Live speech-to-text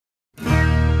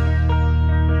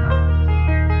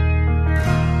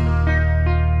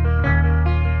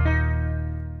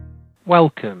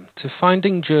Welcome to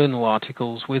Finding Journal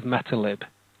Articles with metalib.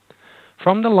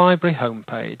 From the library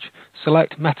homepage,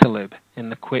 select metalib in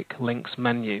the Quick Links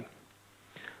menu.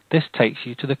 This takes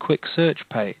you to the Quick Search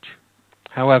page.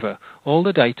 However, all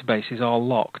the databases are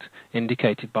locked,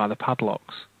 indicated by the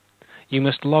padlocks. You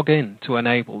must log in to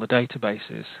enable the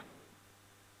databases.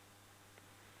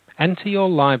 Enter your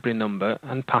library number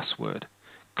and password.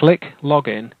 Click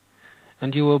Login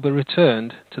and you will be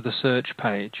returned to the search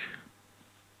page.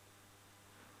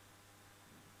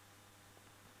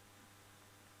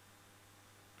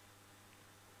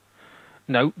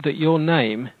 Note that your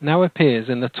name now appears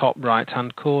in the top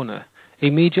right-hand corner,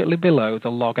 immediately below the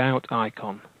log out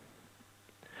icon.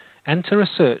 Enter a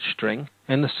search string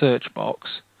in the search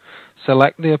box,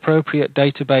 select the appropriate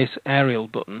database aerial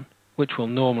button, which will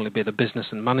normally be the Business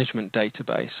and Management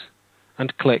database,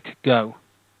 and click Go.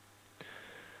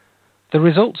 The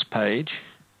results page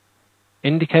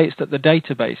indicates that the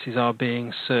databases are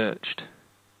being searched.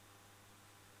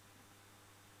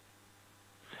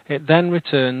 It then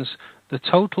returns the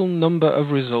total number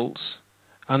of results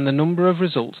and the number of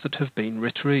results that have been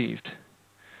retrieved.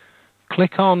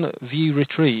 Click on View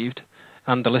Retrieved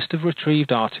and the list of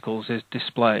retrieved articles is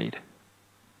displayed.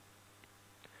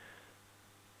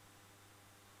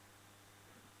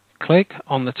 Click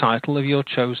on the title of your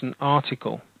chosen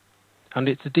article and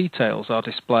its details are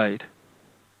displayed.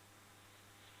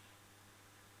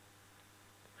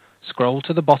 Scroll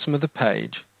to the bottom of the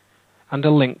page and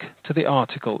a link to the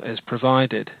article is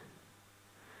provided.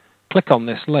 Click on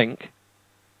this link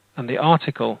and the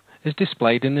article is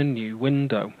displayed in a new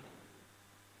window.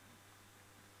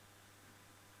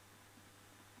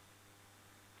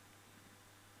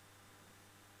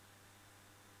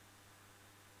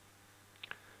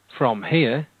 From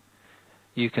here,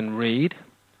 you can read,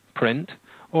 print,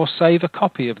 or save a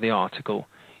copy of the article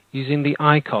using the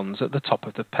icons at the top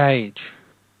of the page.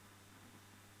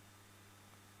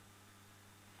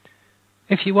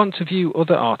 If you want to view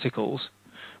other articles,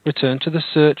 return to the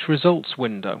Search Results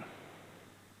window.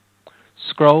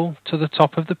 Scroll to the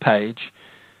top of the page,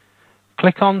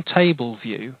 click on Table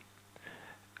View,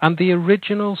 and the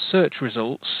original search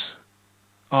results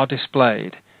are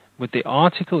displayed with the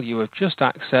article you have just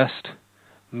accessed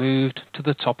moved to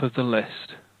the top of the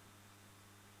list.